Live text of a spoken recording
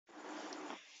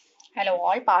Hello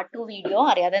all, part 2 video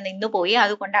അറിയാതെ നിന്നു പോയി.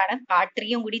 അതുകൊണ്ടാണ് part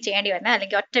 3 കൂടി ചെയ്യേണ്ടി വരുന്നത്.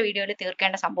 അല്ലെങ്കിൽ ഒറ്റ വീഡിയോയിൽ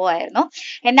തീർക്കേണ്ട സംഭവമായിരുന്നു.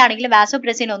 എന്താണെങ്കിലും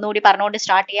വാസോപ്രസിൻ ഒന്നുകൂടി പറഞ്ഞുകൊണ്ട്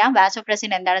സ്റ്റാർട്ട് ചെയ്യാം.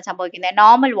 വാസോപ്രസിൻ എന്താണ് സംഭവിക്കുന്നത്?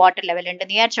 നോർമൽ വാട്ടർ ലെവൽ ഉണ്ട്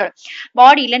വിചാരിച്ചോളൂ.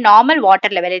 ബോഡിയിൽ നോർമൽ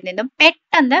വാട്ടർ ലെവലിൽ നിന്നും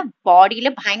പെട്ടെന്ന് ബോഡിയിൽ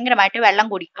ഭയങ്കരമായിട്ട് വെള്ളം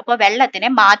കൂടി. അപ്പോൾ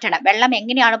വെള്ളത്തിനെ മാറ്റണം. വെള്ളം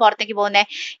എങ്ങനെയാണ് പുറത്തേക്ക് പോകുന്നത്?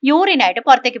 യൂറിനായിട്ട്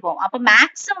പുറത്തേക്ക് പോകും. അപ്പോൾ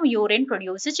മാക്സിമം യൂറിൻ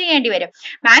പ്രൊഡ്യൂസ് ചെയ്യേണ്ടി വരും.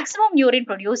 മാക്സിമം യൂറിൻ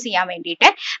പ്രൊഡ്യൂസ് ചെയ്യാൻ വേണ്ടിയിട്ട്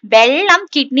വെള്ളം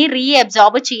കിഡ്നി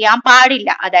റീഅബ്സോർബ് ചെയ്യാൻ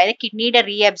പാടില്ല. അതായത് കിഡ്നിയുടെ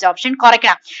റീഅബ്സോർപ്ഷൻ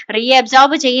കുറയ്ക്കണം.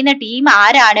 റീഅബ്സോർബ് ചെയ്യുന്ന ടീം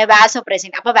ആരാണ്?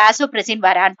 വാസോപ്രസിൻ. അപ്പൊ വാസോപ്രസിൻ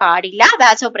വരാൻ പാടില്ല.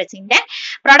 വാസോപ്രസിന്റെ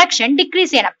പ്രൊഡക്ഷൻ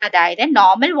ഡിക്രീസ് ചെയ്യണം. അതായത്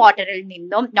നോർമൽ വാട്ടർ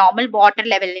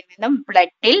ലെവലിൽ നിന്നും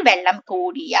ബ്ലഡിൽ വെള്ളം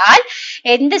കൂടിയാൽ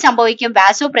എന്ത് സംഭവിക്കും?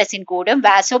 വാസോപ്രസിൻ കൂടും.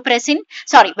 വാസോപ്രസിൻ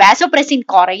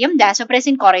കുറയും.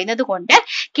 വാസോപ്രസിൻ കുറയുന്നത് കൊണ്ട്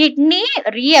കിഡ്നി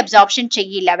റീഅബ്സോർപ്ഷൻ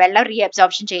ചെയ്യില്ല, വെള്ളം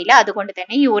റീഅബ്സോർപ്ഷൻ ചെയ്യില്ല. അതുകൊണ്ട്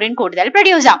തന്നെ യൂറിൻ കൂടുതൽ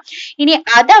പ്രൊഡ്യൂസ് ആവും. ഇനി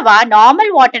അഥവാ നോർമൽ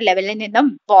വാട്ടർ ലെവലിൽ നിന്നും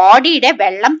ബോഡിയുടെ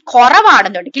വെള്ളം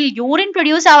കുറവാണെന്നുണ്ടെങ്കിൽ യൂറിൻ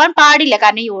പ്രൊഡ്യൂസ് ആവാൻ പാടില്ല.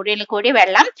 കാരണം യൂറിനിൽ കൂടി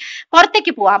വെള്ളം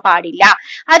പുറത്തേക്ക് പോകാൻ പാടില്ല.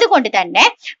 അതുകൊണ്ട് തന്നെ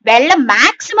വെള്ളം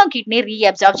മാക്സിമം കിഡ്നി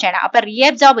റീഅബ്സോർബ് ചെയ്യണം. അപ്പൊ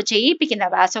റീഅബ്സോർബ് ചെയ്യിപ്പിക്കുന്ന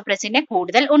വാസോപ്രസിനെ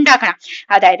കൂടുതൽ ഉണ്ടാക്കണം.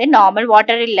 അതായത് നോർമൽ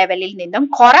വാട്ടർ ലെവലിൽ നിന്നും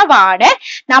കുറവാണ്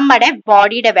നമ്മുടെ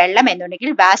ബോഡിയുടെ വെള്ളം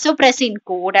എന്നുണ്ടെങ്കിൽ വാസോപ്രസിൻ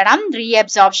കൂടണം,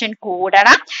 റീഅബ്സോർപ്ഷൻ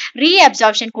കൂടണം.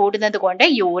 റീഅബ്സോർപ്ഷൻ കൂടുന്നത് കൊണ്ട്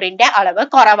യൂറിന്റെ അളവ്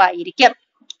കുറവായിരിക്കും.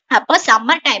 അപ്പൊ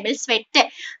സമ്മർ ടൈമിൽ സ്വെറ്റ്,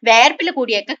 വേർപ്പിൽ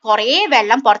കൂടിയൊക്കെ കുറെ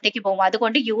വെള്ളം പുറത്തേക്ക് പോകും.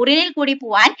 അതുകൊണ്ട് യൂറിനിൽ കൂടി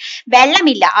പോവാൻ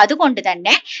വെള്ളമില്ല. അതുകൊണ്ട്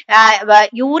തന്നെ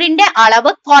യൂറിന്റെ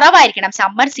അളവ് കുറവായിരിക്കണം.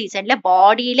 സമ്മർ സീസണിൽ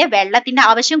ബോഡിയിൽ വെള്ളത്തിന്റെ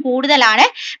ആവശ്യം കൂടുതലാണ്.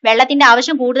 വെള്ളത്തിന്റെ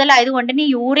ആവശ്യം കൂടുതലായതുകൊണ്ട് തന്നെ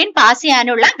യൂറിൻ പാസ്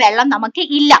ചെയ്യാനുള്ള വെള്ളം നമുക്ക്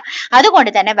ഇല്ല.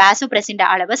 അതുകൊണ്ട് തന്നെ വാസോപ്രസിന്റെ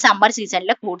അളവ് സമ്മർ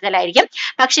സീസണിൽ കൂടുതലായിരിക്കും.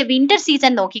 പക്ഷെ വിന്റർ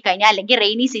സീസൺ നോക്കിക്കഴിഞ്ഞാൽ അല്ലെങ്കിൽ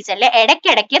റെയിനി സീസണിൽ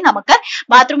ഇടയ്ക്കിടയ്ക്ക് നമുക്ക്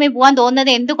ബാത്റൂമിൽ പോകാൻ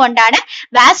തോന്നുന്നത് എന്തുകൊണ്ടാണ്?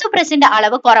 വാസോപ്രസിന്റെ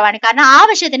അളവ് കുറവാണ്. കാരണം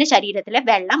ആവശ്യത്തിന് ശരീരത്തിൽ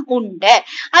വെള്ളം ഉണ്ട്.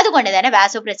 അതുകൊണ്ട് തന്നെ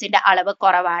വാസോപ്രസിന്റെ അളവ്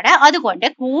കുറവാണ്. അതുകൊണ്ട്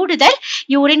കൂടുതൽ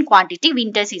യൂറിൻ ക്വാണ്ടിറ്റി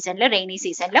വിന്റർ സീസണിലും റെയിനി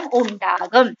സീസണിലും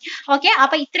ഉണ്ടാകും. ഓക്കെ,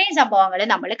 അപ്പൊ ഇത്രയും സംഭവങ്ങൾ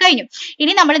നമ്മൾ കഴിഞ്ഞു.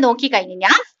 ഇനി നമ്മൾ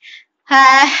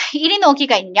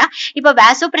നോക്കിക്കഴിഞ്ഞാൽ ഇപ്പൊ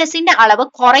വാസോപ്രസിന്റെ അളവ്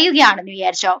കുറയുകയാണെന്ന്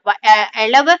വിചാരിച്ചോ.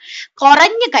 അളവ്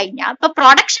കുറഞ്ഞു കഴിഞ്ഞാൽ ഇപ്പൊ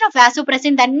പ്രൊഡക്ഷൻ ഓഫ്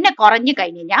വാസോപ്രസിൻ തന്നെ കുറഞ്ഞു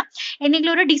കഴിഞ്ഞാൽ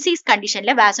എന്തെങ്കിലും ഒരു ഡിസീസ്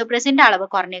കണ്ടീഷനിൽ വാസോപ്രസിന്റെ അളവ്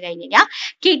കുറഞ്ഞു കഴിഞ്ഞാൽ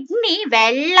കിഡ്നി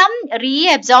വെള്ളം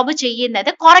റീഅബ്സോർബ്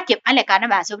ചെയ്യുന്നത് കുറയ്ക്കും അല്ലെ.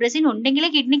 കാരണം വാസോപ്രസിൻ ഉണ്ടെങ്കിൽ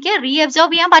കിഡ്നിക്ക്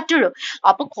റീഅബ്സോർബ് ചെയ്യാൻ പറ്റുള്ളൂ.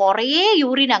 അപ്പൊ കുറെ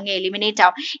യൂറിൻ അങ്ങ് എലിമിനേറ്റ്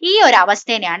ആവും. ഈ ഒരു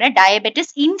അവസ്ഥേനെയാണ്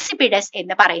ഡയബറ്റിസ് ഇൻസിപിഡസ്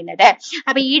എന്ന് പറയുന്നത്.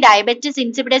 അപ്പൊ ഈ ഡയബറ്റിസ്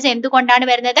ഇൻസിപിഡസ് എന്തുകൊണ്ടാണ്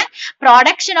വരുന്നത്?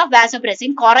 പ്രൊഡക്ഷൻ ഓഫ് വാസോപ്രസിൻ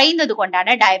കുറയുന്നത്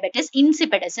കൊണ്ടാണ് ഡയബറ്റിസ്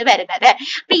ഇൻസിപിഡസ് വരുന്നത്.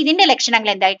 അപ്പൊ ഇതിന്റെ ലക്ഷണങ്ങൾ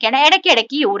എന്തൊക്കെയാണ്?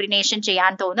 ഇടയ്ക്കിടയ്ക്ക് യൂറിനേഷൻ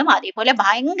ചെയ്യാൻ തോന്നും, അതേപോലെ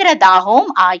ഭയങ്കര ദാഹവും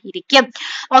ആയിരിക്കും.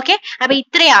 ഓക്കെ, അപ്പൊ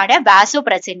ഇത്രയാണ്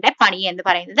വാസോപ്രസിന്റെ പണി എന്ന്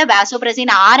പറയുന്നത്. വാസോപ്രസിൻ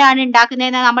ആരാണ്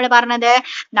ഉണ്ടാക്കുന്നതെന്ന് നമ്മൾ പറഞ്ഞത്?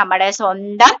 നമ്മുടെ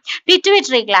സ്വന്തം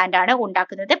പിറ്റ്യൂട്ടറി ഗ്ലാൻഡ് ആണ്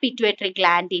ഉണ്ടാക്കുന്നത്. പിറ്റ്യൂട്ടറി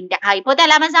ഗ്ലാൻഡിന്റെ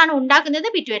ഹൈപ്പോതലാമസ് ആണ് ഉണ്ടാക്കുന്നത്.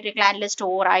 പിറ്റ്യൂട്ടറി ഗ്ലാൻഡിൽ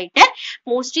സ്റ്റോർ ആയിട്ട്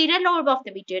posterior lobe of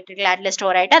the pituitary ഗ്ലാൻഡിൽ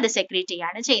store ആയിട്ട് അത് സെക്രീറ്റ്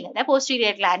ചെയ്യാണ് ചെയ്യുന്നത്.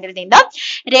 പോസ്റ്റീരിയർ ഗ്ലാൻഡിൽ നിന്നും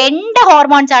 2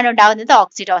 ഹോർമോൺസ് ആണ് ഉണ്ടാവുന്നത്.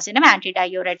 ഓക്സിറ്റോസിനും ആന്റി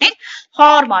ഡയൂററ്റിക്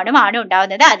ഹോർമോണും ആണ്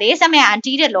ഉണ്ടാവുന്നത്. അതേസമയം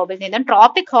ആന്റീരിയർ ലോബിൽ നിന്നും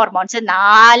tropic hormones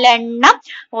 4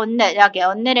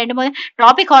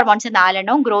 tropic hormones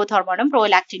 4 growth ഹോർമോണും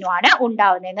പ്രോലാക്റ്റിനും ആണ്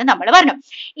ഉണ്ടാവുന്നതെന്ന് നമ്മൾ പറഞ്ഞു.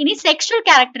 ഇനി സെക്ഷൽ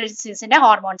ക്യാരക്ടറിസ്റ്റിക്സിന്റെ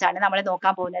ഹോർമോൺസ് ആണ് നമ്മൾ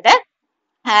നോക്കാൻ പോകുന്നത്.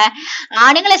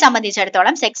 ആണുങ്ങളെ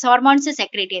സംബന്ധിച്ചിടത്തോളം സെക്സ് ഹോർമോൺസ്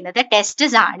സെക്രീറ്റ് ചെയ്യുന്നത്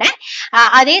ടെസ്റ്റസ് ആണ്.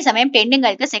 അതേസമയം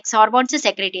പെണ്ണുങ്ങൾക്ക് സെക്സ് ഹോർമോൺസ്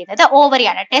സെക്രീറ്റ് ചെയ്യുന്നത്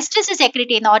ഓവറിയാണ്. ടെസ്റ്റസ്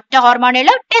സെക്രീറ്റ് ചെയ്യുന്ന ഒറ്റ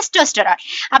ഹോർമോണുള്ള ടെസ്റ്റോസ്റ്ററോൺ.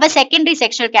 അപ്പൊ സെക്കൻഡറി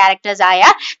സെക്ഷൽ ക്യാരക്ടേഴ്സ് ആയ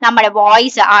നമ്മുടെ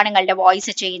വോയിസ്, ആണുങ്ങളുടെ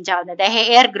വോയിസ് ചേഞ്ച് ആവുന്നത്,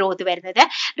 ഹെയർ ഗ്രോത്ത് വരുന്നത്,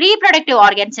 റീപ്രൊഡക്റ്റീവ്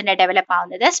ഓർഗൻസിന്റെ ഡെവലപ്പ്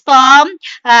ആവുന്നത്, സ്പേം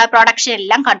പ്രൊഡക്ഷൻ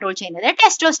എല്ലാം കൺട്രോൾ ചെയ്യുന്നത്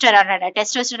ടെസ്റ്റോസ്റ്ററോൺ ആണ്.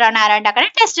 ടെസ്റ്റോസ്റ്ററോൺ ആരാണ്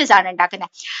ഉണ്ടാക്കുന്നത്? ടെസ്റ്റസ് ആണ്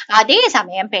ഉണ്ടാക്കുന്നത്.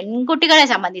 അതേസമയം പെൺകുട്ടികളെ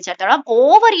സംബന്ധിച്ചിടത്തോളം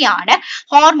ഓവറിയാണ്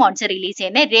ഹോർമോൺസ് റിലീസ് ചെയ്യുന്നത്.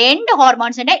 2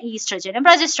 ഹോർമോൺസ് ഉണ്ട്, ഈസ്ട്രജനും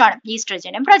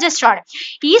പ്രൊജസ്ട്രോണും.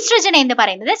 ഈസ്ട്രജൻ എന്ന്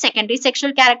പറയുന്നത് സെക്കൻഡറി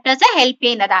സെക്ഷൽ ക്യാരക്ടേഴ്സ് ഹെൽപ്പ്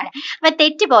ചെയ്യുന്നതാണ്. അപ്പൊ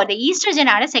തെറ്റിപ്പോകരുത്. ഈസ്ട്രജൻ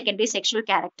ആണ് സെക്കൻഡറി സെക്ഷൽ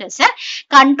ക്യാരക്ടേഴ്സ്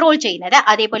കൺട്രോൾ ചെയ്യുന്നത്.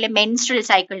 അതേപോലെ മെൻസ്ട്രൽ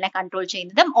സൈക്കിളിനെ കൺട്രോൾ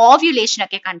ചെയ്യുന്നതും ഓവ്യുലേഷൻ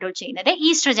ഒക്കെ കൺട്രോൾ ചെയ്യുന്നത്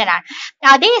ഈസ്ട്രജൻ ആണ്.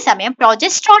 അതേസമയം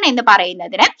പ്രൊജസ്ട്രോൺ എന്ന്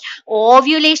പറയുന്നതിന്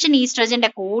ഓവ്യുലേഷൻ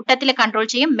ഈസ്ട്രജന്റെ കൂട്ടത്തിൽ കൺട്രോൾ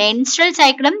ചെയ്യും, മെൻസ്ട്രൽ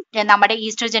സൈക്കിളും നമ്മുടെ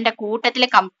ഈസ്ട്രജന്റെ കൂട്ടത്തിൽ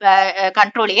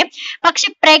കൺട്രോൾ ചെയ്യും. പക്ഷെ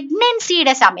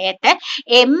പ്രഗ്നൻസിയുടെ സമയത്ത്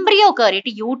എംബ്രിയോ കയറിയിട്ട്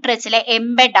യൂട്രസിലെ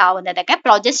എംബെഡ് ആവുന്നതൊക്കെ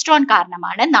പ്രൊജസ്ട്രോൺ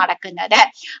കാരണമാണ് നടക്കുന്നത്.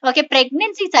 ഓക്കെ,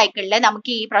 പ്രഗ്നൻസി സൈക്കിളിൽ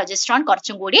നമുക്ക് ഈ പ്രൊജസ്ട്രോൺ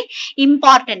കുറച്ചും കൂടി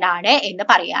ഇമ്പോർട്ടന്റ് ആണ് എന്ന്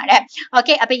പറയാണ്.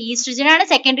 ഓക്കെ, അപ്പൊ ഈസ്ട്രജൻ ആണ്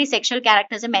സെക്കൻഡറി സെക്ഷൽ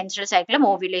ക്യാരക്ടേഴ്സും മെൻസ്ട്രൽ സൈക്കിളും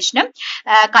ഓവ്യുലേഷനും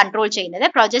കൺട്രോൾ ചെയ്യുന്നത്.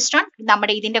 പ്രൊജസ്ട്രോൺ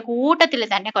നമ്മുടെ ഇതിന്റെ കൂട്ടത്തിൽ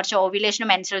തന്നെ കുറച്ച് ഓവ്യുലേഷനും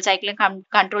മെൻസ്ട്രൽ സൈക്കിളും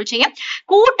കൺട്രോൾ ചെയ്യും.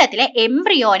 കൂട്ടത്തിലെ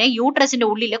എംബ്രിയോനെ യൂട്രസിന്റെ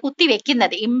ഉള്ളിൽ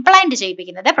കുത്തിവെക്കുന്നത്, ഇംപ്ലാന്റ്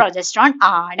ചെയ്യിപ്പിക്കുന്നത് പ്രൊജസ്ട്രോൺ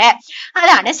ആണ്.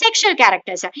 അതാണ് സെക്ഷൽ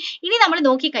ക്യാരക്ടേഴ്സ്. ഇനി നമ്മൾ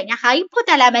നോക്കിക്കഴിഞ്ഞാൽ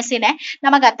ഹൈപ്പോതലാമസിനെ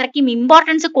നമുക്ക് അത്രയ്ക്കും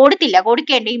ഇമ്പോർട്ടൻസ്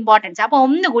കൊടുക്കേണ്ട ഇമ്പോർട്ടൻസ്. അപ്പൊ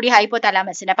ഒന്നുകൂടി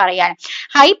ഹൈപ്പോതലാമസിനെ പറയാൻ.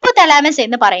 ഹൈപ്പോതലാമസ്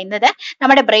എന്ന് പറയുന്നത്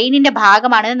നമ്മുടെ ബ്രെയിനിന്റെ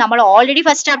ഭാഗമാണെന്ന് നമ്മൾ ഓൾറെഡി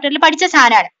ഫസ്റ്റ് ചാപ്റ്ററിൽ പഠിച്ച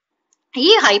സാധനമാണ്. ഈ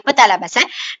ഹൈപ്പോതലാമസ്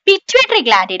പിറ്റ്യൂട്ടറി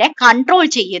ഗ്ലാൻഡിനെ കൺട്രോൾ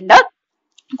ചെയ്യുന്ന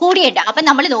കൂടിയുണ്ട്. അപ്പൊ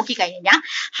നമ്മൾ നോക്കിക്കഴിഞ്ഞാൽ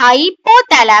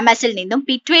ഹൈപ്പോതലാമസിൽ നിന്നും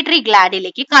പിറ്റ്യൂട്ടറി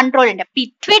ഗ്ലാൻഡിലേക്ക് കൺട്രോൾ ഉണ്ട്.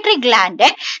 പിറ്റ്യൂട്ടറി ഗ്ലാൻഡ്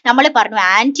നമ്മൾ പറഞ്ഞു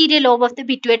anterior lobe of the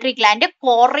pituitary gland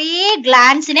കുറെ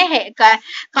ഗ്ലാൻഡ്സിനെ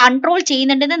കൺട്രോൾ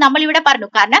ചെയ്യുന്നുണ്ടെന്ന് നമ്മൾ ഇവിടെ പറഞ്ഞു.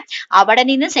 കാരണം അവിടെ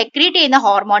നിന്ന് സെക്രീറ്റ് ചെയ്യുന്ന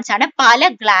ഹോർമോൺസ് ആണ് പല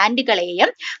ഗ്ലാൻഡുകളെയും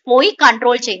പോയി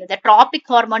കൺട്രോൾ ചെയ്യുന്നത്. ട്രോപ്പിക്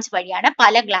ഹോർമോൺസ് വഴിയാണ്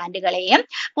പല ഗ്ലാൻഡുകളെയും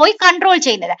പോയി കൺട്രോൾ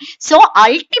ചെയ്യുന്നത്. സോ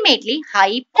അൾട്ടിമേറ്റ്ലി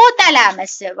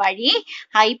ഹൈപ്പോതലാമസ്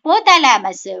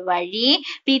വഴി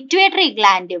പിറ്റ്യൂട്ടറി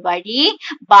ഗ്ലാൻഡ് വഴി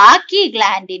ബാക്കി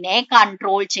ഗ്ലാൻഡിനെ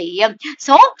കൺട്രോൾ ചെയ്യും.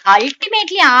 സോ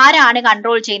അൾട്ടിമേറ്റ്ലി ആരാണ്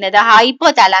കൺട്രോൾ ചെയ്യുന്നത്?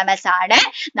 ഹൈപ്പോതലാമസ് ആണ്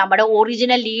നമ്മുടെ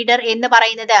ഒറിജിനൽ ലീഡർ എന്ന്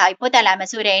പറയുന്നത്.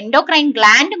 ഹൈപ്പോതലാമസ് ഒരു എൻഡോക്രൈൻ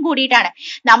ഗ്ലാൻഡും കൂടിയിട്ടാണ്.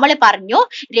 നമ്മൾ പറഞ്ഞു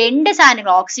രണ്ട്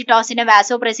സാധനങ്ങൾ ഓക്സിറ്റോസിനും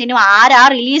വാസോപ്രസിനും ആരാ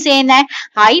റിലീസ് ചെയ്യുന്നത്?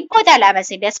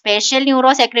 ഹൈപ്പോതലാമസിന്റെ സ്പെഷ്യൽ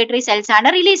ന്യൂറോ സെക്രട്ടറി സെൽസ് ആണ്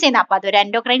റിലീസ് ചെയ്യുന്നത്. അപ്പൊ അതൊരു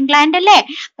എൻഡോക്രൈൻ ഗ്ലാൻഡ് അല്ലേ?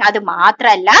 അത്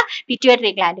മാത്രല്ല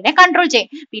പിറ്റ്യൂട്ടറി ഗ്ലാൻഡിനെ കൺട്രോൾ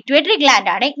ചെയ്യും. പിറ്റ്യൂട്ടറി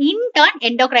ഗ്ലാൻഡ് ആണ് ഇൻ ടേൺ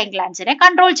എൻഡോക്രൈൻ ഗ്ലാൻഡ്സിനെ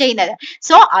കൺട്രോൾ ചെയ്യുന്നത്.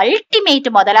 സോ അൾട്ടിമേറ്റ്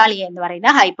മുതലാളി എന്ന്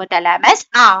പറയുന്നത് ഹൈപ്പോതലാമസ്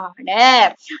ആണ്.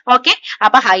 ഓക്കെ,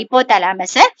 അപ്പൊ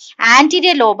hypothalamus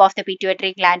anterior lobe of the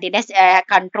pituitary ഗ്ലാൻഡിനെ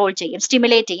control ചെയ്യും,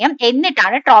 സ്റ്റിമുലേറ്റ് ചെയ്യും.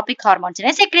 എന്നിട്ടാണ് ട്രോപ്പിക്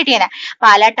ഹോർമോൺസിനെ സെക്രീറ്റ് ചെയ്യുന്നത്.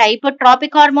 പല ടൈപ്പ്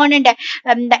ട്രോപ്പിക് ഹോർമോൺ ഉണ്ട്.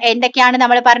 എന്തൊക്കെയാണ്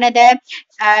നമ്മൾ പറഞ്ഞത്?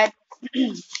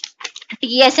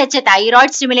 TSH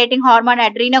thyroid stimulating hormone,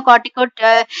 അഡ്രീനോകോർട്ടിക്കോ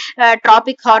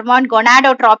tropic hormone,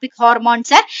 gonadotropic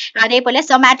hormones, അതേപോലെ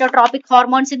സൊമാറ്റോട്രോപ്പിക്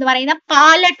ഹോർമോൺസ് എന്ന് പറയുന്ന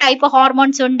പല ടൈപ്പ്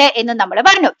ഹോർമോൺസ് ഉണ്ട് എന്ന് നമ്മൾ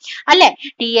പറഞ്ഞു അല്ലെ.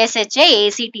 TSH,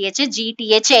 ACTH,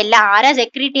 GTH എല്ലാം ആരാ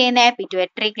സെക്രീറ്റ് ചെയ്യുന്നത്?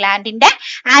 പിറ്റ്യൂട്ടറി ഗ്ലാൻഡിന്റെ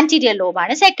ആന്റീരിയർ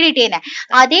ലോബാണ് സെക്രീറ്റ് ചെയ്യുന്നത്.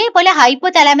 അതേപോലെ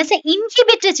ഹൈപ്പോതലാമസ്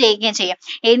ഇൻഹിബിറ്റ് ചെയ്യുകയും ചെയ്യും.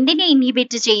 എന്തിനെ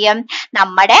ഇൻഹിബിറ്റ് ചെയ്യും?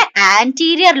 നമ്മുടെ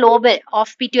ആന്റീരിയർ ലോബ്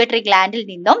ഓഫ് പിറ്റ്യൂട്ടറി ഗ്ലാൻഡിൽ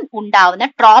നിന്നും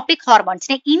ഉണ്ടാവുന്ന ട്രോപ്പിക്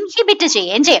ഹോർമോൺസിനെ ഇൻഹിബിറ്റ്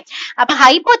ചെയ്യുകയും ചെയ്യും. അപ്പൊ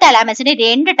ഹൈപ്പോതലാമസിന്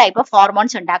രണ്ട് ടൈപ്പ് ഓഫ്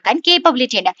ഹോർമോൺസ് ഉണ്ടാക്കാൻ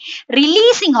കേപ്പബിലിറ്റി ഉണ്ട്.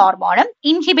 Releasing ഹോർമോണും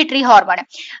inhibitory ഹോർമോണും.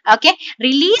 Okay,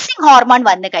 releasing hormone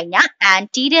വന്നു കഴിഞ്ഞാൽ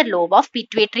anterior lobe of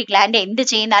pituitary gland എന്ത്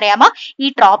ചെയ്യുന്ന അറിയാമോ? ഈ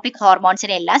ട്രോപ്പിക്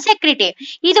ഹോർമോൺസിനെ എല്ലാം സെക്രീറ്റ് ചെയ്യും.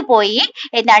 ഇത് പോയി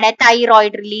എന്താണ്?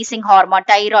 തൈറോയിഡ് റിലീസിംഗ് ഹോർമോൺ,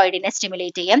 തൈറോയിഡിനെ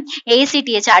സ്റ്റിമുലേറ്റ് ചെയ്യും.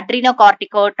 ACTH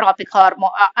അഡ്രീനോകോർട്ടിക്കോ ട്രോപ്പിക്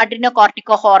ഹോർമോൺ,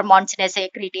 അഡ്രീനോകോർട്ടിക്കോ ഹോർമോൺസിനെ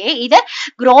സെക്രീറ്റ് ചെയ്യും. ഇത്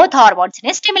ഗ്രോത്ത്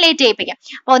ഹോർമോൺസിനെ സ്റ്റിമുലേറ്റ് ചെയ്യിപ്പിക്കും.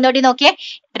 അപ്പൊ ഒന്നുകൂടി നോക്കിയേ,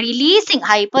 റിലീസിംഗ്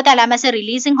ഹൈപ്പോതലാമസ്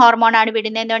റിലീസിംഗ് ഹോർമോൺ ആണ്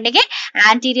വിടുന്നതെന്നുണ്ടെങ്കിൽ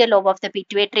anterior lobe of the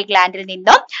pituitary ഗ്ലാൻഡിൽ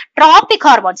നിന്നും ട്രോപ്പിക്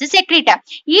ഹോർമോൺസ് സെക്രീറ്റ്.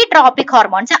 ഈ ട്രോപ്പിക്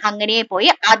ഹോർമോൺസ് അങ്ങനെ പോയി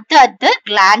അതത്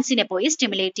ഗ്ലാൻഡ്സിനെ പോയി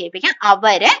സ്റ്റിമുലേറ്റ് ചെയ്യിപ്പിക്കും.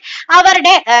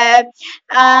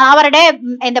 അവരുടെ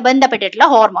എന്താ ബന്ധപ്പെട്ടിട്ടുള്ള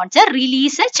ഹോർമോൺസ്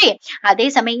റിലീസ് ചെയ്യും.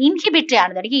 അതേസമയം ഇൻഹിബിറ്ററി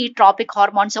ആണെന്നുണ്ടെങ്കിൽ ഈ ട്രോപ്പിക്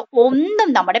ഹോർമോൺസ് ഒന്നും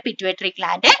നമ്മുടെ പിറ്റ്യൂട്ടറി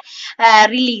ഗ്ലാൻഡ്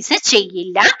റിലീസ്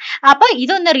ചെയ്യില്ല. അപ്പൊ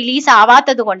ഇതൊന്നും റിലീസ്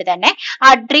ആവാത്തത് കൊണ്ട് തന്നെ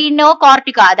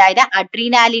അഡ്രീനോകോർട്ടിക്കോ അതായത്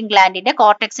അഡ്രീനാലിൻ ഗ്ലാൻഡിന്റെ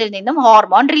കോർട്ടെക്സിൽ നിന്നും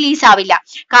ഹോർമോൺ റിലീസ് ആവില്ല.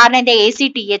 കാരണം എന്റെ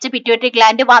ACTH പിറ്റ്യൂട്ടറി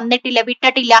ഗ്ലാൻഡ്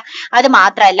വിട്ടിട്ടില്ല. അത്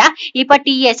മാത്രമല്ല ഇപ്പൊ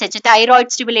TSH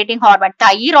thyroid stimulating hormone,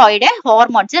 thyroid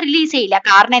hormones release ചെയ്യില്ല.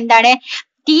 കാരണം എന്താണ്?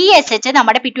 TSH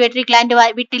നമ്മുടെ പിറ്റ്യൂട്ടറി ഗ്ലാൻഡ്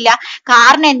വിട്ടില്ല.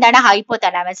 കാരണം എന്താണ്?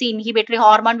 ഹൈപ്പോതലാമസ് ഇൻഹിബിറ്ററി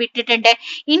ഹോർമോൺ വിട്ടിട്ടുണ്ട്.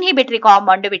 ഇൻഹിബിറ്ററി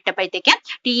ഹോർമോൺ വിട്ടപ്പോഴത്തേക്ക്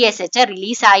TSH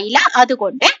റിലീസ് ആയില്ല.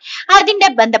 അതുകൊണ്ട് അതിന്റെ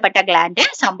ബന്ധപ്പെട്ട ഗ്ലാൻഡ്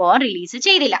സംഭവം റിലീസ്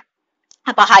ചെയ്തില്ല.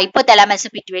 അപ്പൊ ഹൈപ്പോതലാമസ്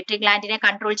പിറ്റ്യൂട്ടറി ഗ്ലാൻഡിനെ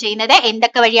കൺട്രോൾ ചെയ്യുന്നത്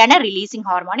എന്തൊക്കെ വഴിയാണ്? റിലീസിംഗ്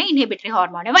ഹോർമോൺ, ഇൻഹിബിറ്ററി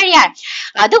ഹോർമോൺ വഴിയാണ്.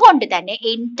 അതുകൊണ്ട് തന്നെ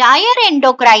എൻറ്റയർ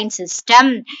എൻഡോക്രൈൻ സിസ്റ്റം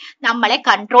നമ്മളെ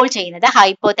കൺട്രോൾ ചെയ്യുന്നത്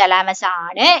ഹൈപ്പോതലാമസ്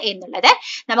ആണ് എന്നുള്ളത്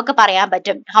നമുക്ക് പറയാൻ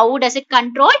പറ്റും. How does it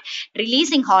control?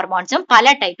 Releasing ഹോർമോൺസും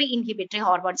പല ടൈപ്പ് ഇൻഹിബിറ്ററി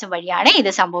ഹോർമോൺസും വഴിയാണ്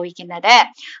ഇത് സംഭവിക്കുന്നത്.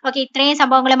 ഓക്കെ, ഇത്രയും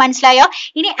സംഭവങ്ങൾ മനസ്സിലായോ?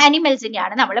 ഇനി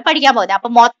അനിമൽസിനെയാണ് നമ്മൾ പഠിക്കാൻ പോകുന്നത്.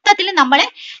 അപ്പൊ മൊത്തത്തിൽ നമ്മൾ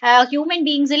ഹ്യൂമൻ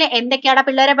ബീങ്സിൽ എന്തൊക്കെയാണ്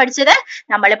പിള്ളേരെ പഠിച്ചത്?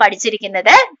 നമ്മൾ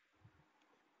പഠിച്ചിരിക്കുന്നത്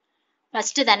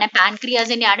ഫസ്റ്റ് തന്നെ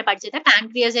പാൻക്രിയാസിനെയാണ് പഠിച്ചത്.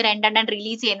 പാൻക്രിയാസ് രണ്ടെണ്ണം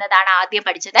റിലീസ് ചെയ്യുന്നതാണ് ആദ്യം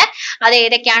പഠിച്ചത്. അത്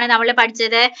ഏതൊക്കെയാണ് നമ്മൾ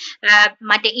പഠിച്ചത്?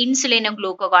 മറ്റേ ഇൻസുലിനും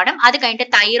ഗ്ലൂക്കോഗോണും. അത് കഴിഞ്ഞിട്ട്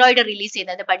തൈറോയിഡ് റിലീസ്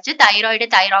ചെയ്യുന്നത് പഠിച്ചു. തൈറോയിഡ്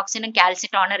തൈറോക്സിനും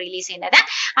കാൽസിറ്റോണും റിലീസ് ചെയ്യുന്നത്.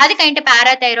 അത് കഴിഞ്ഞിട്ട്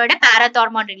പാരാതൈറോയിഡ്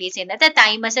പാരാതോർമോൺ റിലീസ് ചെയ്യുന്നത്.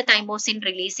 തൈമസ് തൈമോസിൻ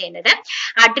റിലീസ് ചെയ്യുന്നത്.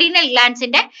 അഡ്രീനൽ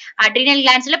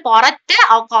ഗ്ലാൻഡ്സിൽ പുറത്ത്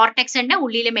കോർട്ടെക്സ് ഉണ്ട്,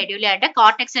 ഉള്ളിൽ മെഡ്യൂല ഉണ്ട്.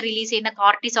 കോർട്ടെക്സ് റിലീസ് ചെയ്യുന്ന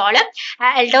കോർട്ടിസോളും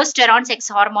എൽഡോസ്റ്റെറോൺ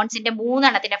സെക്സ് ഹോർമോൺസിന്റെ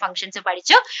 3 ഫംഗ്ഷൻസ്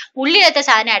പഠിച്ചു. ഉള്ളിലത്തെ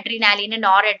സാധനം അഡ്രീനാലിൻ,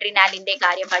 നോർ അഡ്രീനാലിന്റെ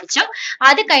കാര്യം പഠിച്ചു.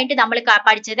 അത് കഴിഞ്ഞിട്ട് നമ്മൾ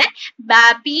പഠിച്ചത്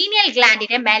പീനിയൽ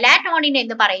ഗ്ലാൻഡിന്റെ മെലാറ്റോണിൻ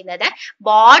എന്ന് പറയുന്നത്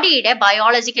ബോഡിയുടെ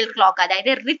ബയോളജിക്കൽ ക്ലോക്ക്,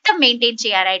 അതായത് റിത്തം മെയിൻറ്റെയിൻ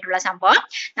ചെയ്യാനായിട്ടുള്ള സംഭവം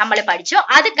നമ്മൾ പഠിച്ചു.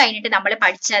 അത് കഴിഞ്ഞിട്ട് നമ്മൾ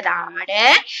പഠിച്ചതാണ്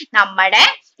നമ്മുടെ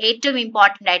ഏറ്റവും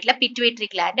ഇമ്പോർട്ടന്റ് ആയിട്ടുള്ള പിറ്റ്യൂട്ടറി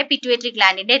ഗ്ലാൻഡ്. പിറ്റ്യൂട്ടറി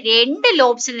ഗ്ലാൻഡിന്റെ 2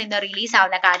 ലോബ്സിൽ നിന്ന് റിലീസ്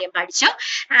ആവുന്ന കാര്യം പഠിച്ചു.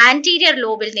 ആന്റീരിയർ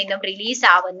ലോബിൽ നിന്നും റിലീസ്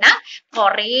ആവുന്ന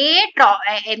കുറേ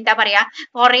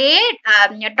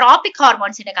ട്രോപ്പിക്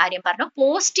ഹോർമോൺസിന്റെ കാര്യം പറഞ്ഞു.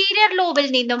 പോസ്റ്റീരിയർ ഫ്രണ്ടൽ ലോബിൽ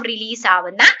നിന്നും റിലീസ്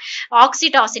ആവുന്ന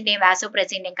ഓക്സിറ്റോസിന്റെയും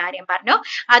വാസോപ്രസിന്റെയും കാര്യം പറഞ്ഞു.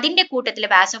 അതിന്റെ കൂട്ടത്തിൽ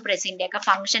വാസോപ്രസിന്റെ ഒക്കെ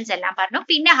ഫംഗ്ഷൻസ് എല്ലാം പറഞ്ഞു.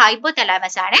 പിന്നെ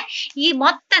ഹൈപ്പോതലാമസ് ആണ് ഈ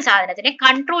മൊത്തം സാധനത്തിനെ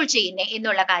കൺട്രോൾ ചെയ്യുന്നത്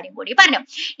എന്നുള്ള കാര്യം കൂടി പറഞ്ഞു.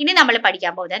 ഇനി നമ്മൾ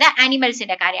പഠിക്കാൻ പോകുന്നത്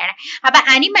അനിമൽസിന്റെ കാര്യമാണ്. അപ്പൊ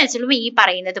അനിമൽസിലും ഈ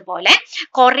പറയുന്നത് പോലെ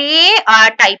കുറെ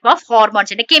ടൈപ്പ് ഓഫ്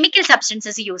ഹോർമോൺസ് ഉണ്ട്, കെമിക്കൽ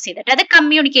സബ്സ്റ്റൻസസ് യൂസ് ചെയ്തിട്ട് അത്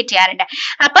കമ്മ്യൂണിക്കേറ്റ് ചെയ്യാറുണ്ട്.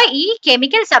 അപ്പൊ ഈ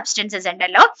കെമിക്കൽ സബ്സ്റ്റൻസസ്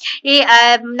ഉണ്ടല്ലോ, ഈ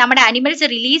നമ്മുടെ അനിമൽസ്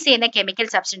റിലീസ് ചെയ്യുന്ന കെമിക്കൽ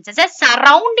സബ്സ്റ്റൻസസ്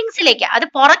സറൗണ്ടിങ്സിലേക്ക്, അത്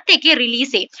പുറത്തേക്ക്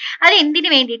റിലീസ് ചെയ്യും. അത് എന്തിനു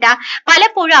വേണ്ടിയിട്ടാ?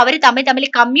 പലപ്പോഴും അവർ തമ്മിൽ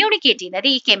കമ്മ്യൂണിക്കേറ്റ് ചെയ്യുന്നത്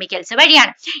ഈ കെമിക്കൽസ്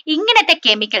വഴിയാണ്. ഇങ്ങനത്തെ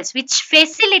കെമിക്കൽസ് വിച്ച്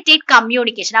ഫെസിലിറ്റേറ്റ്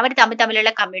കമ്മ്യൂണിക്കേഷൻ, അവർ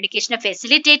തമ്മിലുള്ള കമ്മ്യൂണിക്കേഷനെ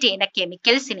ഫെസിലിറ്റേറ്റ് ചെയ്യുന്ന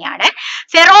കെമിക്കൽസിനെയാണ്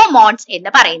ഫെറോമോൺസ്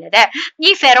എന്ന് പറയുന്നത്.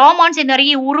 ഈ ഫെറോമോൺസ് എന്ന്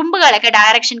പറയുന്ന ഈ ഉറുമ്പുകളൊക്കെ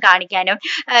ഡയറക്ഷൻ കാണിക്കാനും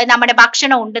നമ്മുടെ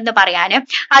ഭക്ഷണം ഉണ്ടെന്ന് പറയാനും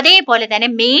അതേപോലെ തന്നെ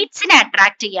മേറ്റ്സിനെ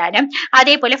അട്രാക്ട് ചെയ്യാനും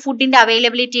അതേപോലെ ഫുഡിന്റെ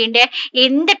അവൈലബിലിറ്റിന്റെ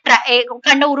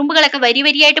കണ്ട ഉറുമ്പുകളൊക്കെ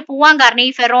വരിയായിട്ട് പോവാൻ കാരണം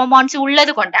ഈ ഫെറോമോൺസ്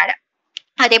ഉള്ളത് കൊണ്ടാണ്.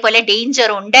 അതേപോലെ ഡേഞ്ചർ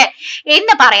ഉണ്ട്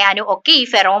എന്ന് പറയാനും ഒക്കെ ഈ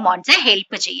ഫെറോമോൺസ്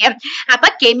ഹെൽപ്പ് ചെയ്യും. അപ്പൊ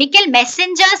കെമിക്കൽ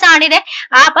മെസ്സഞ്ചേഴ്സ് ആണിത്.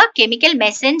 അപ്പൊ കെമിക്കൽ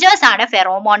മെസ്സഞ്ചേഴ്സ് ആണ്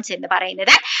ഫെറോമോൺസ് എന്ന്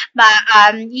പറയുന്നത്.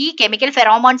 ഈ കെമിക്കൽ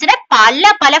ഫെറോമോൺസിന്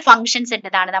പല ഫങ്ഷൻസ്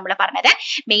ഉണ്ടെന്നാണ് നമ്മൾ പറഞ്ഞത്.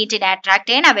 മെയ്റ്റിനെ അട്രാക്ട്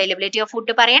ചെയ്യാൻ, അവൈലബിലിറ്റി ഓഫ്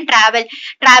ഫുഡ് പറയാൻ,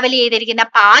 ട്രാവൽ ചെയ്തിരിക്കുന്ന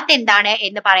പാത്ത് എന്താണ്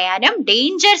എന്ന് പറയാനും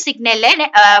ഡേഞ്ചർ സിഗ്നലിന്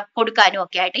കൊടുക്കാനും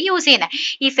ഒക്കെ ആയിട്ട് യൂസ് ചെയ്യുന്നത്.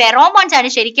 ഈ ഫെറോമോൺസ്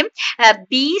ആണ് ശരിക്കും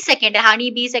ബീസ് ഒക്കെ ഉണ്ട്, ഹണി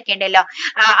ബീസ് ഒക്കെ ഉണ്ടല്ലോ,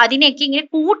 അതിനൊക്കെ ഇങ്ങനെ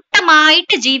കൂട്ടമായിട്ട്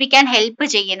ജീവിക്കാൻ ഹെൽപ്പ്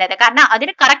ചെയ്യുന്നത്. കാരണം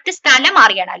അതിന് കറക്റ്റ് സ്ഥലം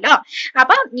അറിയണമല്ലോ.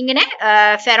 അപ്പൊ ഇങ്ങനെ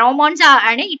ഫെറോമോൺസ്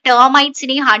ആണ് ഈ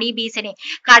ടേർമൈറ്റ്സിനെയും ഹണി ബീസിനെയും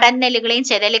കടന്നലുകളെയും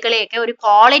ചെതലുകളെയും ഒക്കെ ഒരു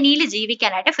കോളനിയിൽ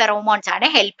ജീവിക്കാനായിട്ട് ഫെറോമോൺസ് ആണ്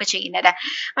ഹെൽപ്പ് ചെയ്യുന്നത്.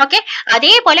 ഓക്കെ,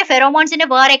 അതേപോലെ ഫെറോമോൺസിന്റെ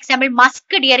വേറെ എക്സാമ്പിൾ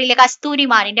മസ്ക് ഡിയറിലെ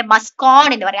കസ്തൂരിമാനിന്റെ മസ്കോൺ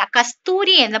എന്ന് പറയാം.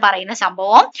 കസ്തൂരി എന്ന് പറയുന്ന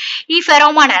സംഭവം ഈ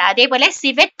ഫെറോമോൺ ആണ്. അതേപോലെ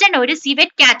സിവെറ്റൻ, ഒരു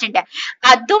സിവെറ്റ് കാറ്റ് ഉണ്ട്,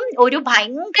 അതും ഒരു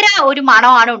ഭയങ്കര ഒരു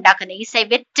മണമാണ് ഉണ്ടാക്കുന്നത്. ഈ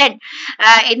സിവെറ്റൻ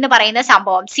എന്ന് പറയുന്ന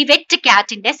സംഭവം, സിവെറ്റ്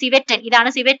കാറ്റിന്റെ സിവെറ്റൻ, ഇതാണ്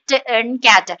സിവെറ്റ്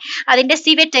കാറ്റ്, അതിന്റെ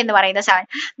സിവെറ്റ് എന്ന് പറയുന്ന സാധനം.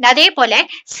 അതേപോലെ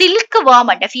സിൽക്ക് വേം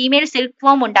ഉണ്ട്, ഫീമെയിൽ സിൽക്ക്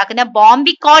വേം ഉണ്ടാക്കുന്ന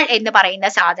ബോംബിക്കോൾ എന്ന് പറയുന്ന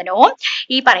സാധനവും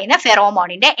ഈ പറയുന്ന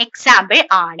ഫെറോമോണിന്റെ എക്സാമ്പിൾ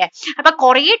ആണ്. അപ്പൊ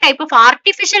കുറെ ടൈപ്പ് ഓഫ്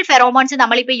ആർട്ടിഫിഷ്യൽ ഫെറോമോൺസ്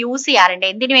നമ്മളിപ്പോ യൂസ് ചെയ്യാറുണ്ട്.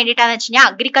 എന്തിനു വേണ്ടിയിട്ടാന്ന് വെച്ച് കഴിഞ്ഞാൽ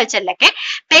അഗ്രികൾച്ചറിലൊക്കെ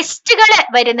പെസ്റ്റുകൾ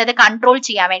വരുന്നത് കൺട്രോൾ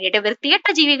ചെയ്യാൻ വേണ്ടിയിട്ട്, വൃത്തികെട്ട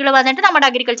ജീവികൾ വന്നിട്ട് നമ്മുടെ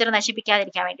അഗ്രികൾച്ചർ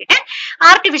നശിപ്പിക്കാതിരിക്കാൻ വേണ്ടിയിട്ട്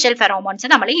ആർട്ടിഫിഷ്യൽ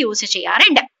ഫെറോമോൺസ് നമ്മൾ യൂസ്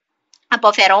ചെയ്യാറുണ്ട്. അപ്പൊ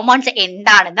ഫെറോമോൺസ്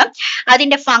എന്താണെന്നും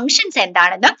അതിന്റെ ഫങ്ഷൻസ്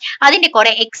എന്താണെന്നും അതിന്റെ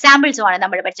കുറെ എക്സാമ്പിൾസും ആണ്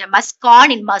നമ്മൾ പഠിച്ചത്. മസ്കോൺ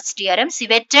ഇൻ മസ്റ്റിയറും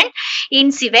സിവെറ്റൻ ഇൻ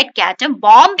സിവെറ്റ് കാറ്റും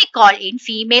ബോംബിക്കോൾ ഇൻ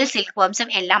ഫീമെയിൽ സിൽക്ക് വേംസും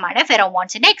എല്ലാമാണ്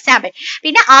ഫെറോമോൺസിന്റെ എക്സാമ്പിൾ.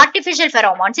 പിന്നെ ആർട്ടിഫിഷ്യൽ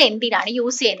ഫെറോമോൺസ് എന്തിനാണ്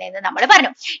യൂസ് ചെയ്യുന്നതെന്ന് നമ്മൾ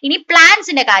പറഞ്ഞു. ഇനി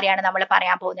പ്ലാന്റ്സിന്റെ കാര്യമാണ് നമ്മൾ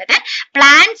പറയാൻ പോകുന്നത്.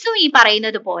 പ്ലാന്റ്സും ഈ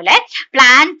പറയുന്നത് പോലെ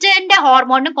പ്ലാന്റിന്റെ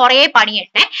ഹോർമോണിനും കുറെ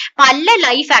പണിയുണ്ട്. പല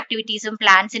ലൈഫ് ആക്ടിവിറ്റീസും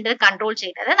പ്ലാന്റ്സിന്റെ കൺട്രോൾ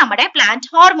ചെയ്യുന്നത് നമ്മുടെ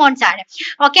പ്ലാന്റ് ഹോർമോൺസ് ആണ്.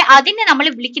 ഓക്കെ, അതിനെ നമ്മൾ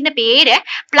വിളിക്കുന്ന പേര്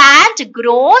പ്ലാന്റ്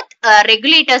ഗ്രോത്ത്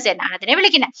റെഗുലേറ്റേഴ്സ് എന്നാണ് അതിനെ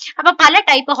വിളിക്കുന്നത്. അപ്പൊ പല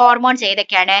ടൈപ്പ് ഹോർമോൺസ്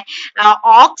ഏതൊക്കെയാണ്?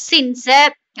 Auxins,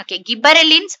 okay,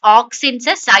 ഗിബറലിൻസ്,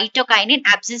 auxins, cytokinin,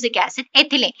 abscisic acid,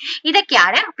 ethylene,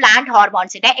 ഇതൊക്കെയാണ് പ്ലാന്റ്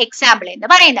ഹോർമോൺസിന്റെ എക്സാമ്പിൾ എന്ന്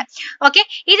പറയുന്നത്. ഓക്കെ,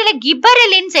 ഇതിൽ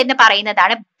ഗിബറലിൻസ് എന്ന്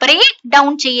പറയുന്നതാണ് ബ്രേക്ക്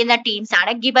ഡൗൺ ചെയ്യുന്ന ടീംസ്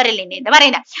ആണ് ഗിബറലിൻ എന്ന്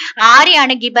പറയുന്നത്.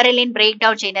 ആരെയാണ് ഗിബറലിൻ ബ്രേക്ക്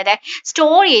ഡൗൺ ചെയ്യുന്നത്?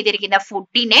 സ്റ്റോർ ചെയ്തിരിക്കുന്ന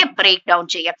ഫുഡിനെ ബ്രേക്ക് ഡൗൺ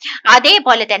ചെയ്യും.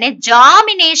 അതേപോലെ തന്നെ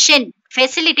ജേർമിനേഷൻ,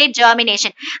 ഫെസിലിറ്റേറ്റ്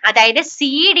ജേർമിനേഷൻ, അതായത്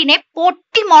സീഡിനെ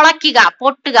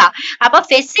പൊട്ടുക. അപ്പൊ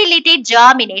ഫെസിലിറ്റേറ്റ്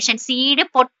ജേർമിനേഷൻ, സീഡ്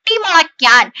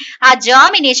പൊട്ടിമുളയ്ക്കാൻ ആ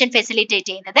ജേർമിനേഷൻ ഫെസിലിറ്റേറ്റ്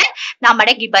ചെയ്യുന്നത്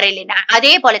നമ്മുടെ ഗിബറലിനാണ്.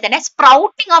 അതേപോലെ തന്നെ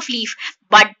സ്പ്രൗട്ടിംഗ് ഓഫ് ലീഫ്,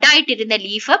 ബഡായിട്ടിരുന്ന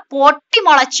ലീഫ്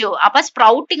പൊട്ടിമുളച്ചു. അപ്പൊ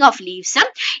സ്പ്രൗട്ടിംഗ് ഓഫ് ലീവ്സും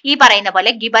ഈ പറയുന്ന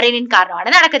പോലെ ഗിബറലിൻ കാരണമാണ്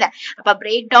നടക്കുന്നത്. അപ്പൊ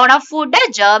break down of food,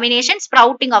 ജേർമിനേഷൻ,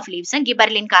 sprouting of ലീവ്സും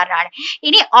ഗിബറലിൻ കാരണമാണ്.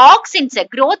 ഇനി ഓക്സിൻസ്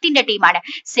ഗ്രോത്തിന്റെ ടീമാണ്.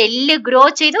 സെല്ല് ഗ്രോ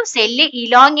ചെയ്തു, സെല്ല്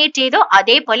ഇലോങ്ങേറ്റ് ചെയ്തു,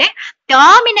 അതേപോലെ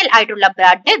ടെർമിനൽ ആയിട്ടുള്ള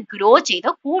ബ്ലഡ് ഗ്രോ ചെയ്തു,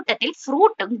 കൂട്ടത്തിൽ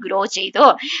ഫ്രൂട്ടും ഗ്രോ ചെയ്തു.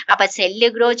 അപ്പൊ സെല്ല്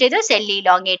ഗ്രോ ചെയ്തു, സെല്ല്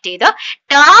ഇലോങ്ങേറ്റ് ചെയ്തു,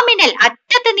 ടെർമിനൽ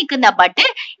അറ്റത്ത് നിൽക്കുന്ന ബഡ്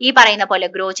ഈ പറയുന്ന പോലെ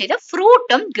ഗ്രോ ചെയ്തു,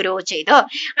 ഫ്രൂട്ടും ഗ്രോ ചെയ്തു.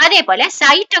 അതേപോലെ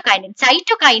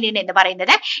സൈറ്റോകൈനിൻ എന്ന്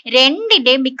പറയുന്നത്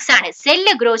രണ്ടിന്റെ മിക്സ് ആണ്.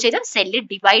 സെല്ല് ഗ്രോ ചെയ്തു, സെല്ല്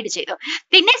ഡിവൈഡ് ചെയ്തു,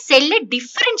 പിന്നെ സെല്ല്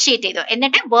ഡിഫറൻഷിയേറ്റ് ചെയ്തു,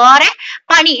 എന്നിട്ട് വേറെ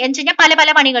പണി എന്ന് വെച്ചാൽ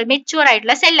പല പണികൾ മെച്യൂർ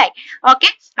ആയിട്ടുള്ള സെല്ലായി.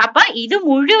 ഓക്കെ, അപ്പൊ ഇത്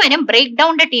മുഴുവനും ബ്രേക്ക്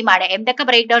ഡൗണിന്റെ ടീമാണ്. എന്തൊക്കെ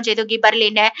ബ്രേക്ക് ഡൗൺ ചെയ്തു?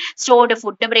 ഗിബറലിന് സ്റ്റോർഡ്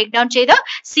ഫുഡ് ബ്രേക്ക് ഡൗൺ ചെയ്തു,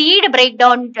 സീഡ് ബ്രേക്ക്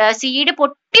ഡൗൺ, സീഡ്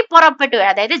പൊട്ടിപ്പുറപ്പെട്ടു,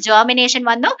 അതായത് ജേർമിനേഷൻ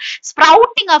വന്നു,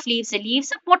 സ്പ്രൗട്ടിംഗ് ഓഫ്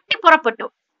ലീവ്സ് പൊട്ടിപ്പുറപ്പെട്ടു,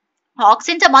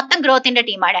 ഓക്സിൻസ് മൊത്തം ഗ്രോത്തിന്റെ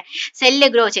ടീമാണ്. സെല്ല്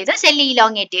ഗ്രോ ചെയ്തു, സെല്ല്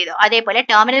ഇലോങ്ങേറ്റ് ചെയ്തു, അതേപോലെ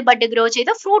ടെർമിനൽ ബഡ് ഗ്രോ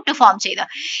ചെയ്തു, ഫ്രൂട്ട് ഫോം ചെയ്തു.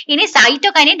 ഇനി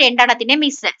സൈറ്റോകൈനിൻ രണ്ടെണ്ണത്തിന്റെ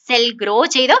മിസ്, സെൽ ഗ്രോ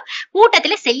ചെയ്തു,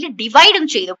 കൂട്ടത്തിൽ സെല്ല് ഡിവൈഡും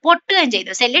ചെയ്തു, പൊട്ടുകയും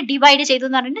ചെയ്തു. സെല്ല് ഡിവൈഡ് ചെയ്തു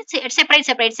എന്ന് പറഞ്ഞാൽ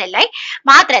സെപ്പറേറ്റ് സെല്ലായി.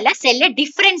 മാത്രമല്ല സെല്ല്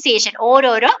ഡിഫറൻസിയേഷൻ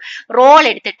ഓരോരോ റോൾ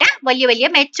എടുത്തിട്ട് വലിയ വലിയ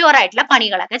മെച്ചുവർ ആയിട്ടുള്ള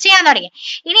പണികളൊക്കെ ചെയ്യാൻ തുടങ്ങി.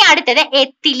 ഇനി അടുത്തത്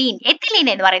എത്തിലീൻ. എത്തിലീൻ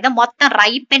എന്ന് പറയുന്നത് മൊത്തം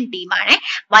റൈപ്പൻ ടീമാണ്.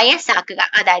 വയസ്സാക്കുക,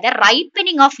 അതായത്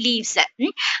റൈപ്പനിങ് ഓഫ് ലീവ്സ്,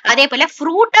 അതേപോലെ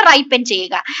ഫ്രൂട്ട് റൈപ്പൻ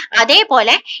ചെയ്യുക.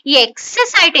 അതേപോലെ ഈ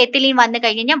എക്സസ് ആയിട്ട് എത്തിലീൻ വന്നു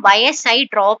കഴിഞ്ഞാൽ വയസ്സായി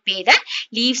ഡ്രോപ്പ് ചെയ്ത്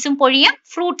ലീവ്സും പൊഴിയും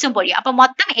ഫ്രൂട്ട്സും പൊഴിയും. അപ്പൊ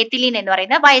മൊത്തം എത്തിലീൻ എന്ന്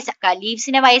പറയുന്നത് വയസ്സാക്കുക.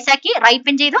 ലീവ്സിനെ വയസ്സാക്കി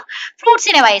റൈപ്പൻ ചെയ്തു,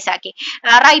 ഫ്രൂട്ട്സിനെ വയസ്സാക്കി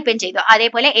റൈപ്പൻ ചെയ്തു.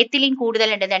 അതേപോലെ എത്തിലീൻ കൂടുതൽ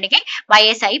ഉണ്ടെന്നുണ്ടെങ്കിൽ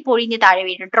വയസ്സായി പൊഴിഞ്ഞ് താഴെ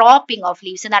വീഴും, ഡ്രോപ്പിംഗ് ഓഫ്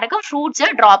ലീവ്സ് നടക്കും, ഫ്രൂട്ട്സ്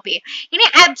ഡ്രോപ്പ് ചെയ്യും. ഇനി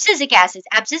അബ്സിസിക് ആസിഡ്.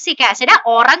 അബ്സിസിക് ആസിഡ്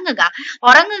ഉറങ്ങുക.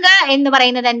 ഉറങ്ങുക എന്ന്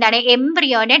പറയുന്നത് എന്താണ്?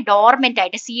 എംബ്രിയോനെ ഡോർമെന്റ്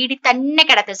ആയിട്ട് സീഡിൽ തന്നെ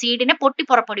കിടക്കും, സീഡിനെ പൊട്ടി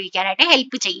പുറപ്പെടുവിക്കാനായിട്ട്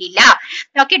ഹെൽപ്പ് ചെയ്യില്ല.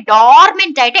 ഓക്കെ,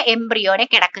 ഡോർമെന്റ് ആയിട്ട് എംബ്രിയോനെ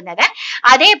കിടക്കുന്നത്.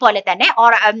 അതേപോലെ തന്നെ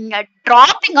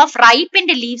dropping of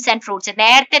ripened leaves and fruits.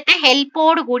 നേരത്തെ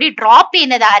ഹെൽപ്പോട് കൂടി ഡ്രോപ്പ്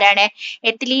ചെയ്യുന്നത് ആരാണ്?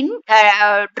 എത്തിലീൻ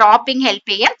ഡ്രോപ്പിംഗ്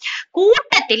ഹെൽപ്പ് ചെയ്യും.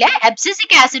 കൂട്ടത്തില്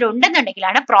അബ്സിസിക് ആസിഡ്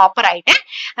ഉണ്ടെന്നുണ്ടെങ്കിലാണ് പ്രോപ്പർ ആയിട്ട്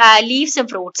ലീവ്സും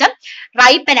ഫ്രൂട്ട്സും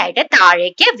റൈപ്പനായിട്ട്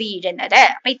താഴേക്ക് വീഴുന്നത്.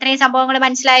 അപ്പൊ ഇത്രയും സംഭവങ്ങൾ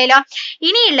മനസ്സിലായല്ലോ.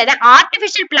 ഇനിയുള്ളത്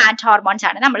ആർട്ടിഫിഷ്യൽ പ്ലാന്റ് ഹോർമോൺസ്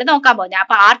ആണ് നമ്മൾ നോക്കാൻ പോകുന്നത്.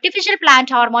 അപ്പൊ ആർട്ടിഫിഷ്യൽ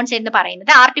പ്ലാന്റ് ഹോർമോൺസ് എന്ന്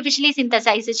പറയുന്നത് ആർട്ടിഫിഷ്യലി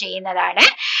സിന്തസൈസ് ചെയ്യുന്നതാണ്.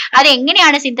 അത്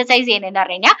എങ്ങനെയാണ് സിന്തസൈസ് ചെയ്യുന്നതെന്ന്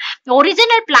പറഞ്ഞു കഴിഞ്ഞാൽ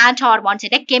ഒറിജിനൽ പ്ലാന്റ്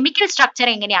ഹോർമോൺസിന്റെ കെമിക്കൽ സ്ട്രക്ചർ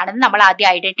എങ്ങനെയാണെന്ന് നമ്മൾ ആദ്യം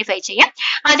ഐഡന്റിഫൈ ചെയ്യും.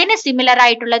 അതിന് സിമിലർ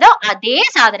ആയിട്ടുള്ളതോ അതേ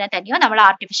സാധനം തന്നെയോ നമ്മൾ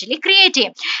ആർട്ടിഫിഷ്യലി ക്രിയേറ്റ്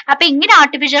ചെയ്യും. അപ്പൊ ഇങ്ങനെ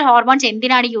ആർട്ടിഫിഷ്യൽ ഹോർമോൺസ്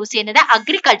എന്തിനാണ് യൂസ് ചെയ്യുന്നത്?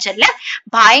 അഗ്രികൾച്ചറിൽ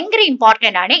ഭയങ്കര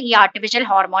ഇമ്പോർട്ടന്റ് ആണ് ഈ ആർട്ടിഫിഷ്യൽ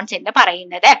ഹോർമോൺസ് എന്ന്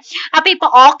പറയുന്നത്. അപ്പൊ ഇപ്പൊ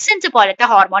ഓക്സിൻസ് പോലത്തെ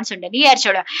ഹോർമോൺസ് ഉണ്ടെന്ന്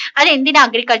വിചാരിച്ചോളൂ. അത് എന്തിനാ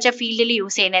അഗ്രികൾച്ചർ ഫീൽഡിൽ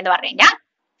യൂസ് ചെയ്യുന്നതെന്ന് പറഞ്ഞു കഴിഞ്ഞാൽ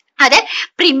അത്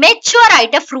പ്രിമച്വർ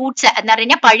ആയിട്ട് ഫ്രൂട്ട്സ് എന്ന്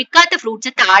പറഞ്ഞാൽ പഴുക്കാത്ത ഫ്രൂട്ട്സ്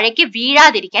താഴേക്ക്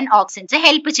വീഴാതിരിക്കാൻ ഓക്സിൻസ്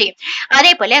ഹെൽപ്പ് ചെയ്യും.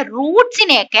 അതേപോലെ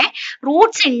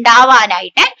Roots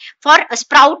ഉണ്ടാവാനായിട്ട് four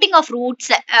sprouting of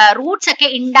Roots ഒക്കെ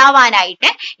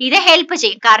ഉണ്ടാവാനായിട്ട് ഇത് ഹെൽപ്പ്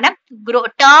ചെയ്യും. കാരണം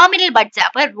ടെർമിനൽ ബഡ്സ്,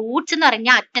 അപ്പൊ റൂട്ട്സ് എന്ന്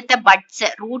പറഞ്ഞാൽ അറ്റത്തെ ബഡ്സ്,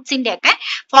 റൂട്ട്സിന്റെ ഒക്കെ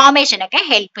ഫോർമേഷൻ ഒക്കെ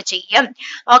ഹെൽപ്പ് ചെയ്യും.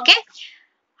 ഓക്കെ,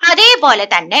 അതേപോലെ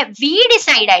തന്നെ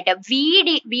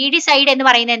വീഡിസൈഡ് എന്ന്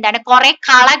പറയുന്നത് എന്താണ്? കുറെ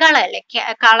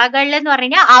കളകൾ എന്ന്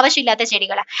പറഞ്ഞാൽ ആവശ്യമില്ലാത്ത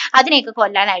ചെടികൾ, അതിനെയൊക്കെ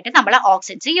കൊല്ലാനായിട്ട് നമ്മൾ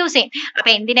ഓക്സിൻസ് യൂസ് ചെയ്യും. അപ്പൊ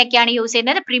എന്തിനൊക്കെയാണ് യൂസ്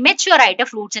ചെയ്യുന്നത്? പ്രിമച്വർ ആയിട്ട്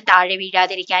ഫ്രൂട്ട്സ് താഴെ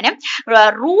വീഴാതിരിക്കാനും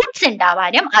റൂട്ട്സ്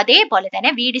ഉണ്ടാവാനും അതേപോലെ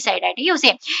തന്നെ വീഡിസൈഡ് ആയിട്ട് യൂസ്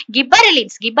ചെയ്യും.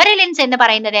 ഗിബറലിൻസ് എന്ന്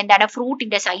പറയുന്നത് എന്താണ്?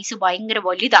 ഫ്രൂട്ടിന്റെ സൈസ് ഭയങ്കര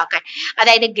വലുതാക്കാൻ,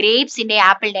 അതായത് ഗ്രേപ്സിന്റെ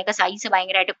ആപ്പിളിന്റെ ഒക്കെ സൈസ്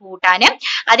ഭയങ്കരമായിട്ട് കൂട്ടാനും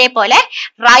അതേപോലെ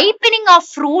റൈപ്പനിങ് ഓഫ്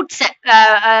ഫ്രൂട്ട്സ്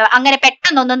അങ്ങനെ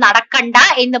പെട്ടെന്നൊന്നും നടക്കണ്ട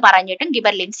എന്ന് പറഞ്ഞിട്ടും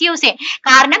ഗിബർലിൻസ് യൂസ് ചെയ്യും.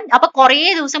 കാരണം അപ്പൊ കുറെ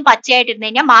ദിവസം പച്ചയായിട്ടിരുന്ന്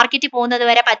കഴിഞ്ഞാൽ മാർക്കറ്റിൽ പോകുന്നത്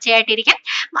വരെ പച്ചയായിട്ടിരിക്കും.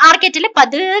 മാർക്കറ്റിൽ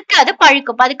പതുക്കെ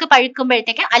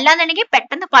പഴുക്കുമ്പോഴത്തേക്ക്, അല്ലാന്നുണ്ടെങ്കിൽ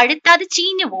പെട്ടെന്ന് പഴുത്താത്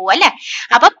ചീഞ്ഞു പോകും അല്ലെ.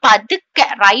 അപ്പൊ പതുക്കെ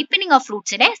റൈപ്പനിങ് ഓഫ്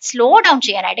ഫ്രൂട്ട്സിനെ സ്ലോ ഡൗൺ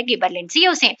ചെയ്യാനായിട്ട് ഗിബർലിൻസ്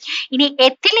യൂസ് ചെയ്യും. ഇനി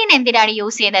എത്തിലീൻ എന്തിനാണ്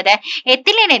യൂസ് ചെയ്യുന്നത്?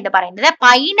 എത്തിലീൻ എന്ന് പറയുന്നത്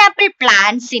പൈനാപ്പിൾ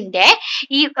പ്ലാന്റ്സിന്റെ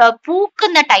ഈ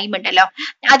പൂക്കുന്ന ടൈം ഉണ്ടല്ലോ,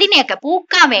 അതിനെയൊക്കെ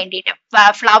പൂക്കാൻ വേണ്ടിയിട്ട്,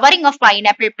 flowering of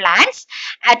pineapple plants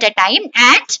at A time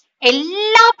and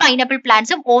എല്ലാ പൈനാപ്പിൾ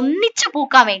പ്ലാന്റ്സും ഒന്നിച്ച്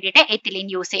പൂക്കാൻ വേണ്ടിയിട്ട് എത്തിലീൻ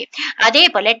യൂസ് ചെയ്യും.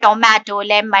 അതേപോലെ ടൊമാറ്റോ,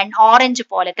 ലെമൺ, ഓറഞ്ച്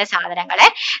പോലത്തെ സാധനങ്ങളെ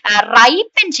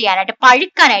റൈപ്പൻ ചെയ്യാനായിട്ട്,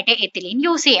 പഴുക്കാനായിട്ട് എത്തിലീൻ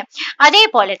യൂസ് ചെയ്യും.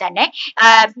 അതേപോലെ തന്നെ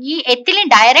ഈ എത്തിലീൻ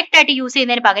ഡയറക്റ്റ് ആയിട്ട് യൂസ്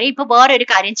ചെയ്യുന്നതിന് പകരം ഇപ്പൊ വേറൊരു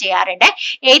കാര്യം ചെയ്യാറുണ്ട്.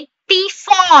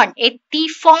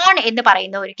 എത്തിഫോൺ എന്ന്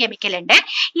പറയുന്ന ഒരു കെമിക്കൽ ഉണ്ട്.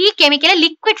 ഈ കെമിക്കൽ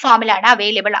ലിക്വിഡ് ഫോമിലാണ്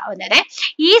അവൈലബിൾ ആവുന്നത്.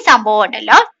 ഈ സംഭവം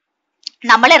ഉണ്ടല്ലോ,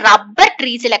 നമ്മൾ റബ്ബർ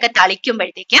ട്രീസിലൊക്കെ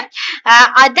തളിക്കുമ്പോഴത്തേക്കും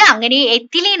അത് അങ്ങനെ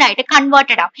എത്തിലീൻ ആയിട്ട്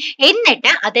കൺവേർട്ടഡ് ആവും.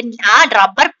 എന്നിട്ട് ആ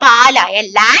റബ്ബർ പാലായ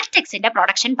ലാറ്റക്സിന്റെ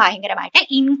പ്രൊഡക്ഷൻ ഭയങ്കരമായിട്ട്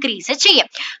ഇൻക്രീസ് ചെയ്യും.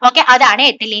 ഓക്കെ, അതാണ്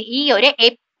എത്തിലീൻ, ഈ ഒരു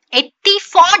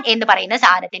എത്തിഫോൺ എന്ന് പറയുന്ന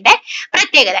സാധനത്തിന്റെ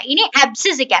പ്രത്യേകത. ഇനി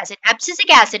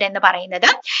അബ്സിസിക് ആസിഡ് എന്ന് പറയുന്നത്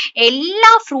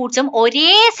എല്ലാ ഫ്രൂട്ട്സും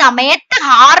ഒരേ സമയത്ത്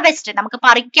ഹാർവെസ്റ്റ് നമുക്ക്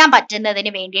പറിക്കാൻ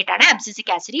പറ്റുന്നതിന് വേണ്ടിയിട്ടാണ്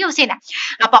അബ്സിസിക് ആസിഡ് യൂസ് ചെയ്യുന്നത്.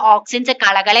 അപ്പൊ ഓക്സിൻസ്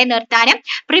കളകളെ നിർത്താനും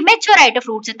പ്രിമച്വർ ആയിട്ട്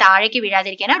ഫ്രൂട്ട്സ് താഴേക്ക്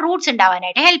വീഴാതിരിക്കാനും റൂട്ട്സ്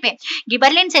ഉണ്ടാവാനായിട്ട് ഹെൽപ്പ് ചെയ്യും.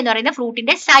 ഗിബർലിൻസ് എന്ന് പറയുന്ന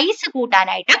ഫ്രൂട്ടിന്റെ സൈസ്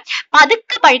കൂട്ടാനായിട്ട്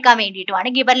പതുക്കെ പഴുക്കാൻ വേണ്ടിയിട്ടുമാണ്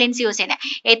ഗിബർലിൻസ് യൂസ് ചെയ്യുന്നത്.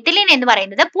 എത്തിലീൻ എന്ന്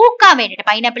പറയുന്നത് പൂക്കാൻ വേണ്ടിയിട്ട്,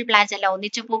 പൈനാപ്പിൾ പ്ലാന്റ്സ് എല്ലാം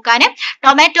ഒന്നിച്ച് പൂക്കാനും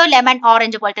ടൊമാറ്റോ, ലെമൺ,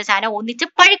 ഓറഞ്ച് പോലത്തെ സാധനം ഒന്നിച്ച്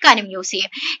പഴുക്കാനും യൂസ് ചെയ്യും.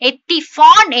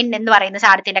 എത്തിഫോൺ എന്ന് പറയുന്ന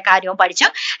സാധനത്തിന്റെ കാര്യവും പഠിച്ചു.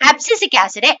 അബ്സിസിക്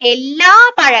ആസിഡ് എല്ലാ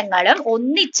പഴങ്ങളും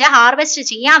ഒന്നിച്ച് ഹാർവെസ്റ്റ്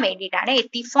ചെയ്യാൻ വേണ്ടിയിട്ടാണ്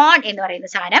എത്തിഫോൺ എന്ന് പറയുന്ന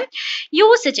സാധനം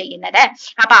യൂസ് ചെയ്യുന്നത്.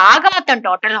 അപ്പൊ ആകെ മൊത്തം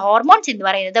ടോട്ടൽ ഹോർമോൺസ് എന്ന്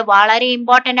പറയുന്നത് വളരെ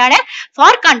ഇമ്പോർട്ടന്റ് ആണ്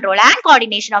four control and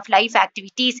coordination of life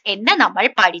activities എന്ന് നമ്മൾ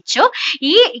പഠിച്ചു.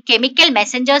 ഈ കെമിക്കൽ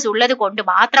മെസ്സഞ്ചേഴ്സ് ഉള്ളത് കൊണ്ട്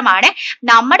മാത്രമാണ്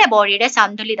നമ്മുടെ ബോഡിയുടെ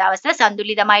സന്തുലിതാവസ്ഥ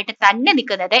സന്തുലിതമായിട്ട് തന്നെ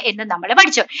നിൽക്കുന്നത് എന്ന് നമ്മൾ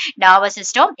പഠിച്ചു. നെർവസ്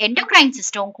സിസ്റ്റവും എൻഡോക്രൈൻ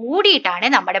സിസ്റ്റവും കൂടിയിട്ടാണ്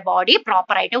നമ്മൾ നമ്മുടെ ബോഡി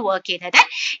പ്രോപ്പർ ആയിട്ട് വർക്ക് ചെയ്യുന്നത്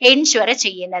എൻഷുർ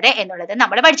ചെയ്യുന്നത് എന്നുള്ളത്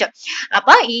നമ്മൾ പഠിച്ചു.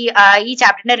 അപ്പൊ ഈ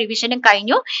ചാപ്റ്ററിന്റെ റിവിഷനും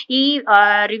കഴിഞ്ഞു. ഈ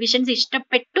റിവിഷൻസ്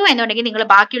ഇഷ്ടപ്പെട്ടു എന്നുണ്ടെങ്കിൽ നിങ്ങൾ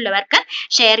ബാക്കിയുള്ളവർക്ക്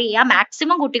ഷെയർ ചെയ്യുക.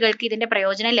 മാക്സിമം കുട്ടികൾക്ക് ഇതിന്റെ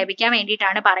പ്രയോജനം ലഭിക്കാൻ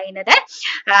വേണ്ടിയിട്ടാണ് പറയുന്നത്.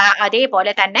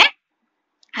 അതേപോലെ തന്നെ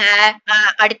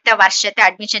അടുത്ത വർഷത്തെ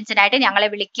അഡ്മിഷൻസിനായിട്ട് ഞങ്ങളെ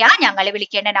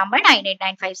വിളിക്കേണ്ട number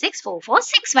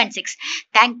 9895644616.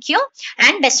 Thank you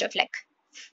and best of luck.